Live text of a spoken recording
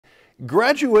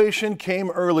Graduation came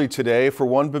early today for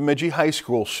one Bemidji high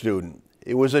school student.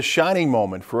 It was a shining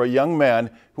moment for a young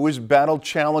man who has battled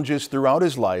challenges throughout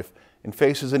his life and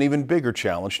faces an even bigger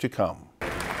challenge to come.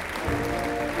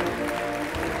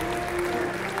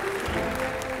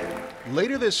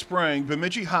 Later this spring,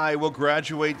 Bemidji High will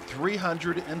graduate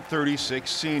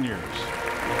 336 seniors.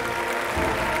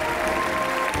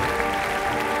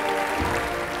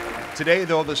 Today,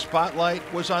 though, the spotlight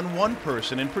was on one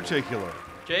person in particular.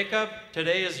 Jacob,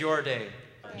 today is your day.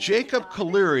 Jacob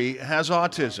Kaleri has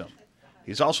autism.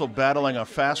 He's also battling a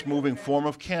fast-moving form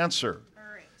of cancer.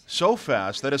 So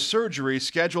fast that a surgery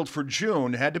scheduled for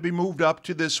June had to be moved up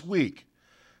to this week.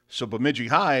 So Bemidji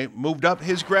High moved up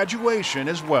his graduation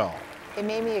as well. It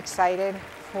made me excited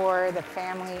for the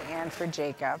family and for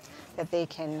Jacob that they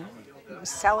can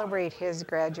celebrate his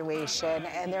graduation,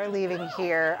 and they're leaving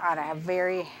here on a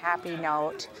very happy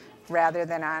note rather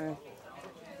than on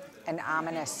an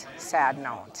ominous, sad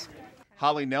note.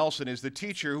 Holly Nelson is the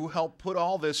teacher who helped put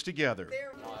all this together.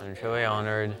 I'm truly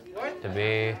honored to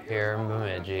be here in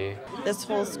Bemidji. This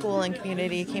whole school and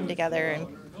community came together and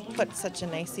put such a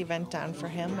nice event on for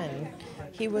him, and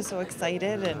he was so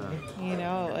excited, and you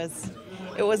know,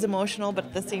 it was emotional, but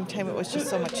at the same time it was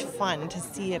just so much fun to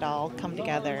see it all come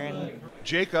together. And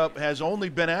Jacob has only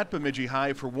been at Bemidji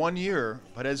High for 1 year,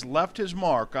 but has left his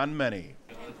mark on many.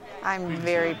 I'm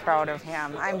very proud of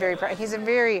him. I'm very proud. He's a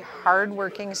very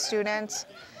hardworking student.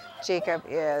 Jacob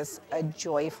is a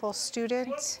joyful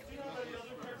student.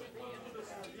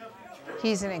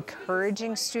 He's an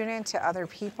encouraging student to other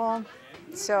people.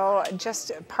 So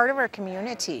just part of our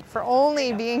community. For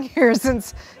only being here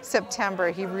since September,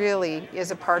 he really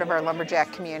is a part of our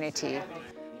lumberjack community.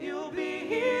 You'll be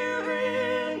here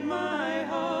in my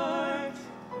heart,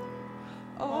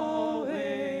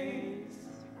 always.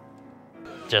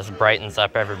 Just brightens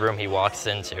up every room he walks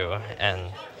into,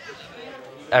 and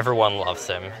everyone loves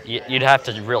him. You'd have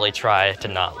to really try to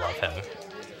not love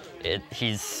him.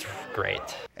 He's great.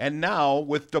 And now,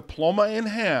 with diploma in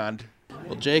hand,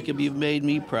 well, Jacob, you've made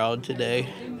me proud today,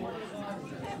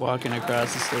 walking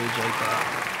across the stage like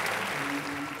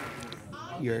that.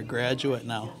 You're a graduate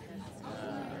now.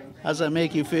 How does that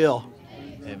make you feel?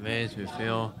 It makes me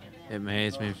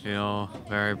feel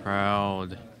very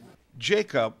proud.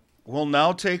 Jacob will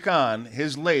now take on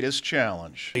his latest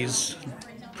challenge. He's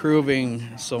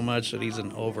proving so much that he's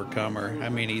an overcomer. I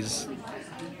mean, he's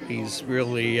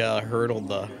really hurdled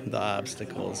the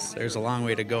obstacles. There's a long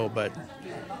way to go, but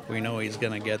we know he's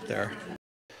going to get there.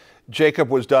 Jacob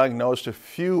was diagnosed a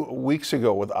few weeks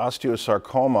ago with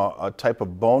osteosarcoma, a type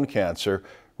of bone cancer.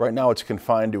 Right now it's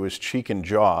confined to his cheek and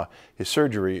jaw. His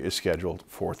surgery is scheduled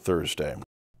for Thursday.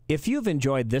 If you've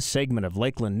enjoyed this segment of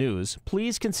Lakeland News,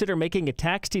 please consider making a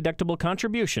tax-deductible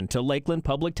contribution to Lakeland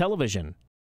Public Television.